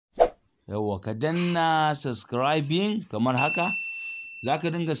Yawwa ka danna subscribing kamar haka, za ka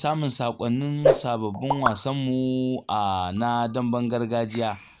dinga samun saƙonnin sababbin wasanmu na damben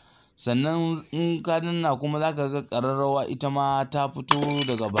gargajiya. Sannan in ka danna kuma za ka ga ƙararrawa ita ma ta fito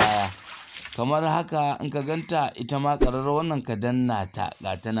daga baya kamar haka. In ka ganta ita ma ƙararrawar nan ka danna ta,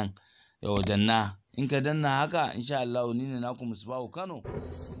 ga ta nan. Yawwa danna, in ka danna haka insha Allah ni ne naku Musbahu Kano.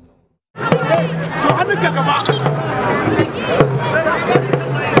 To hannunka gaba.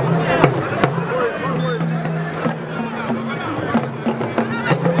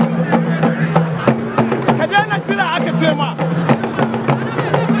 Ka daina jira aka ce ma.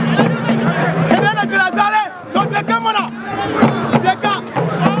 Ka daina jira zare, to je ka mana. Je ka.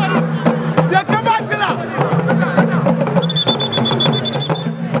 Je ka ba jira.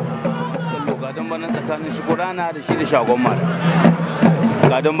 Kallo ga damban nan tsakanin Shukurana da shi da Shagon mada.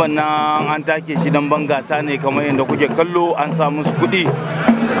 Ga damban nan an take shi damban gasa ne kamar yadda kuke kallo, an sa musu kuɗi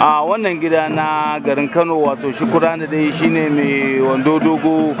a wannan gida na garin Kano. Wato Shukurana dai shine mai wando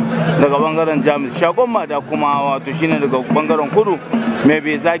dogo daga bangaren Jamus, Shagon mada kuma wato shine daga bangaren kudu mai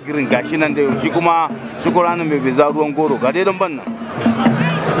beza girin, gashi nan da shi kuma Shukurana mai beza ruwan goro. Ga dai damban nan.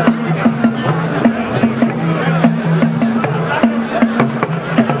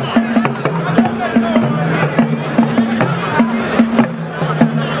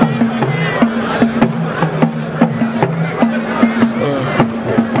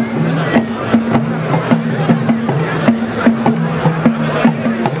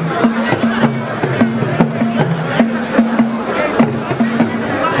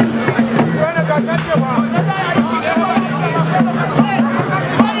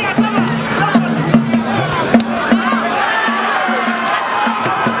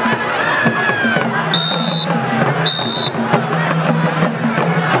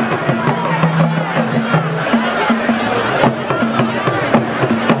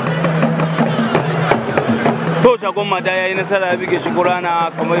 Shagon mada ya yi nasara ya bige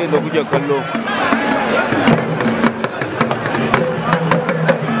Shukurana kamar yadda kuke kallo.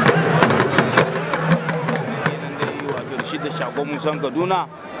 Wato da shi da Shagon Musan Kaduna,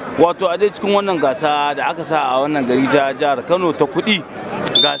 wato a dai cikin wannan gasa da aka sa a wannan gari ta jihar Kano ta kuɗi,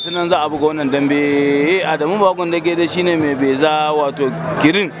 ga su nan za a buga wannan dambe. Adamu Bagon Dage da shine mai beza wato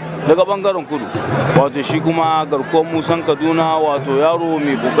Kirin daga bangaren kudu, wato shi kuma garkuwar Musan Kaduna wato yaro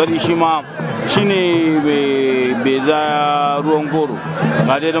mai kokari shi ma shine beza ruwan goro.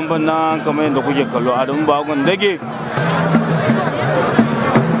 Ga dai damban nan kamar yadda kuke kallo, Adamu Bagon Dage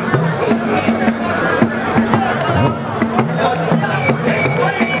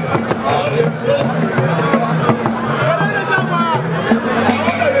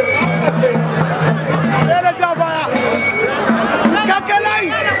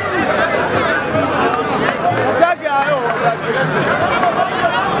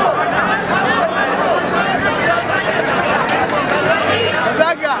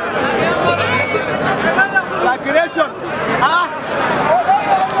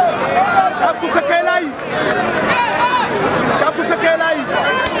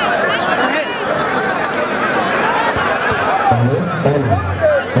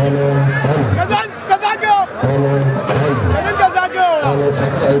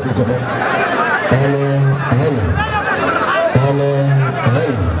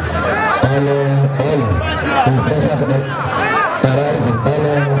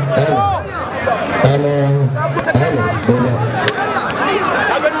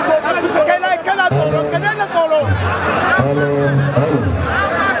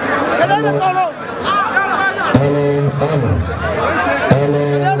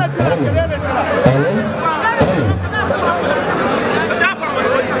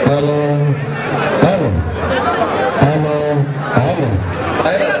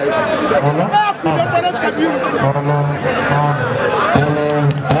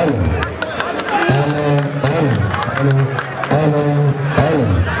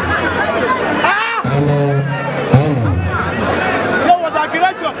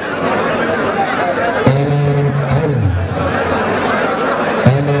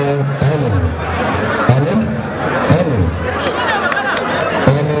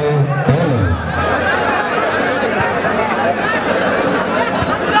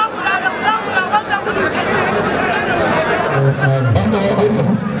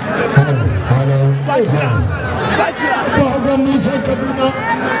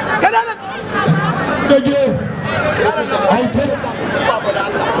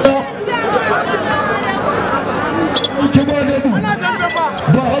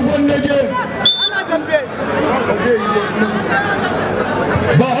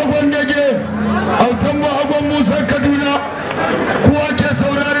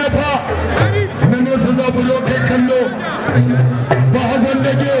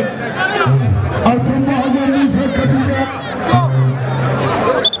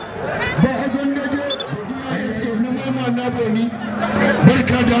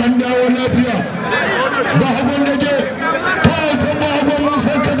barka da an dawo lafiya ba hagon da ke ta wata ba hagon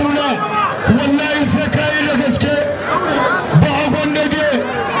musa kaduna wallahi sai ka yi da gaske ba hagon da ke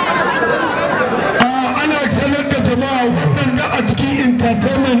ana sanar da jama'a wannan da a cikin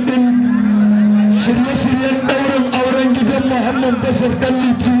entertainment din shirye-shiryen ɗaurin auren gidan Muhammad Bashir ɗan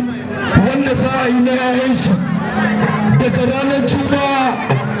Liti wanda za a yi na 'ya'yan shi daga ranar Juma'a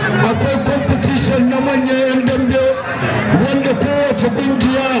akwai competition na manyan 'yan dambe wanda kowace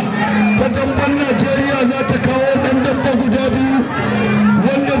kungiya ta damben Najeriya za ta kawo ɗan dambe guda biyu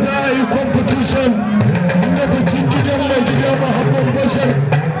wanda za a yi competition na bikin gidan mai gida Muhammad Bashir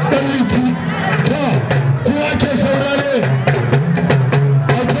ɗan Liti ta kowa ke saurare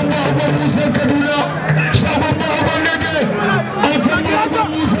Autan Muhammad Musa Kaduna Shagon Muhammad Nage Autan Muhammad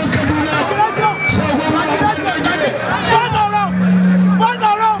Musa Kaduna Shagon Muhammad Nage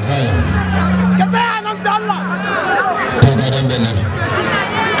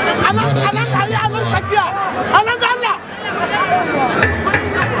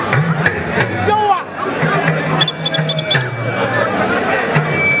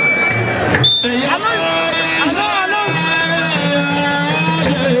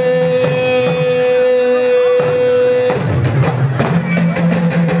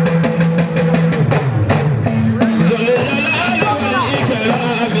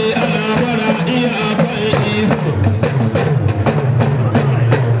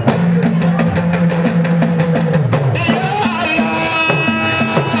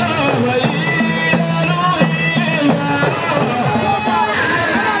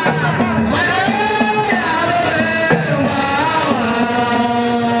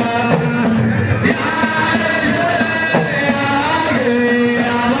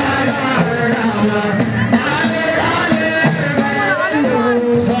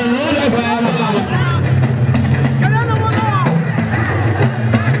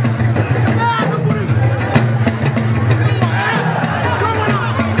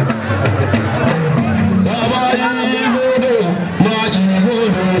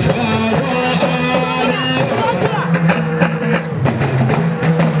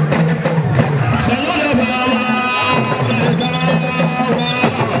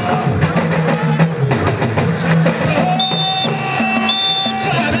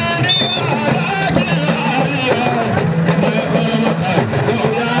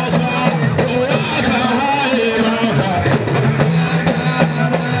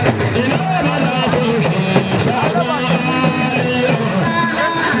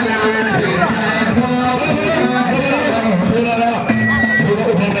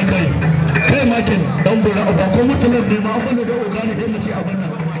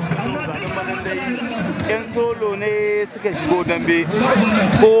yan solo ne suka shigo dambe,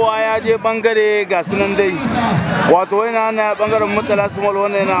 kowa ya je bangare ga sunan dai, wato wani na bangaren Murtala Small,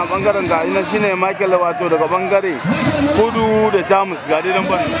 wannan yana bangaren ga ina shine Michael, wato daga bangare kudu da Jamus ga dai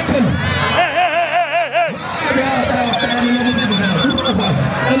dambe.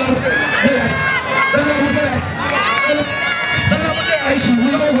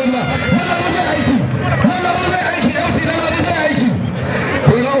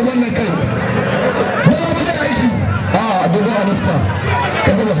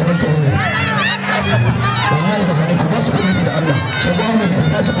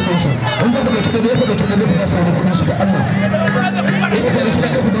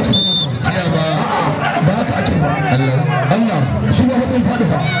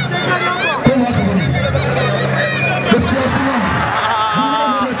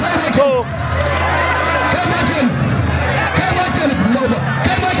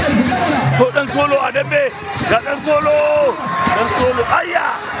 Dan solo a dambe ga dan solo ayya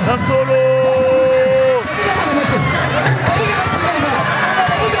dan solo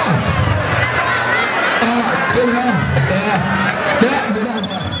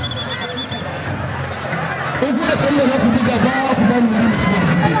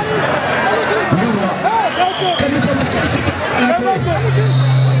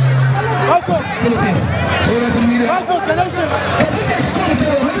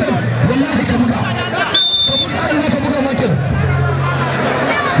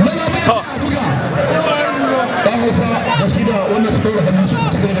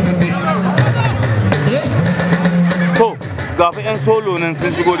to gafi yan solo nan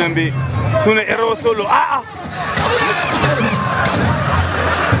sun shigo dambe suna ero solo a'a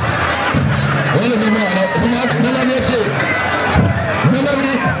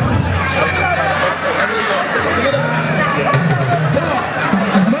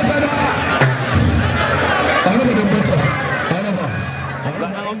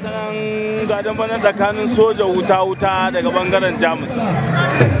damba na tsakanin soja wuta daga bangaren Jamus.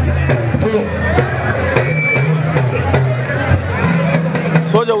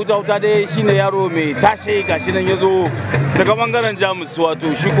 Soja wuta dai shine yaro mai tashe gashi nan yazo daga bangaren Jamus,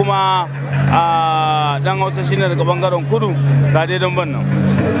 wato shi kuma a dan Hausa shine daga bangaren kudu ga dai damban nan.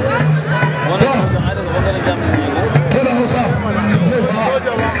 Wannan daga bangaren Jamus ne ko? Kada Hausa.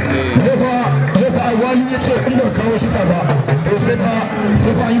 Yau wani ya ce in ba kawo kisa ba to sai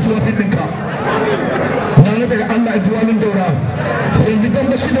ba yi suwa ɗinka. Na yi daga Allah ji wani daura. Yanzu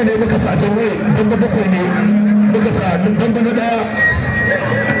damba shida ne muka sa can wai damba bakwai ne muka sa damba na ɗaya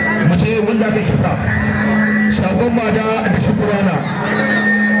mace wanda aka kisa. Shagon mada da shukurana.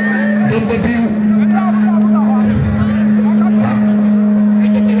 Damba biyu.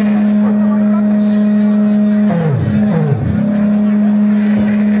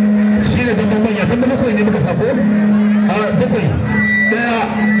 Damba bakwai ne muka sako a bakwai daya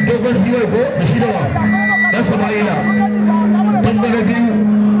dogon siwai ko da shi dawa dan Sama'ila. Damba na biyu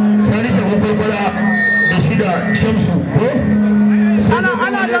Sani Shagon kwalkwala da shi da Shamsu ko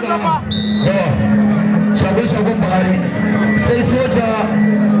ana damba shagon Buhari sai soja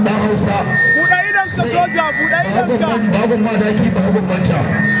dan Hausa buɗe idan ka soja buɗe idan ka bagon madaki bagon manta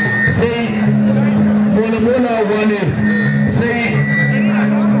sai mola wane sai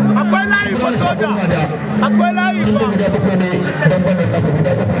akwai layi ba soja akwai layi ba guda bakwai ne dan bana da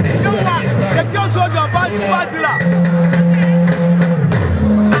guda bakwai ne yawa da kyau soja ba dira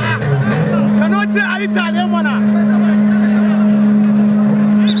kano ce a yi tare mana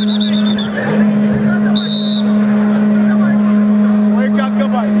wai ka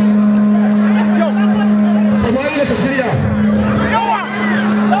gaba kyau Sama'ila ka shirya yawa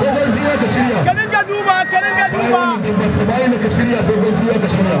dogon ziya ka shirya ka dinga duba Sama'ila ka shirya dogon ziya ka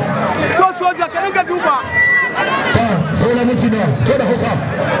shirya to soja ka dinga duba ta saura miki na to da Hausa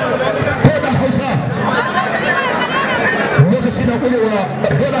lokaci na kulewa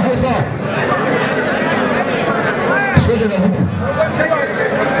to da Hausa soja na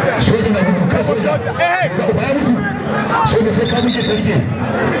gudu ka soja ba ya mutu soja sai ka buge karke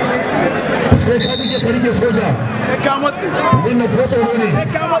soja sai ka matse wannan ko tsoro ne sai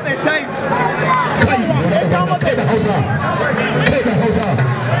ka matse tai kai da Hausa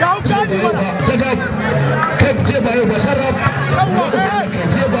ka hauka ni mana jaga kai je ba yau ba sharaf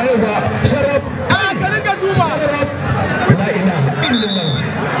je ba yau ba sharaf a ka dinga duba la ilaha illallah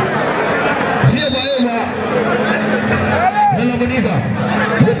je ba yau ba na lamaniga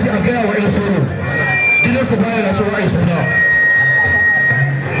yace a gaya wa 'yan solo gidansu baya na so ai suna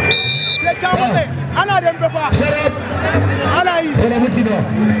sai ka matse ana dambe fa sharaf ana yi salamati na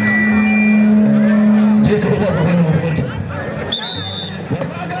je ka ba ba wani mutunci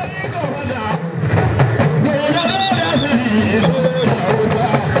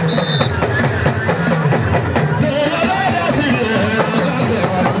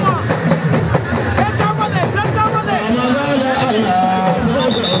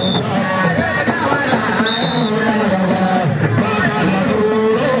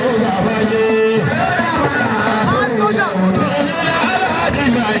soja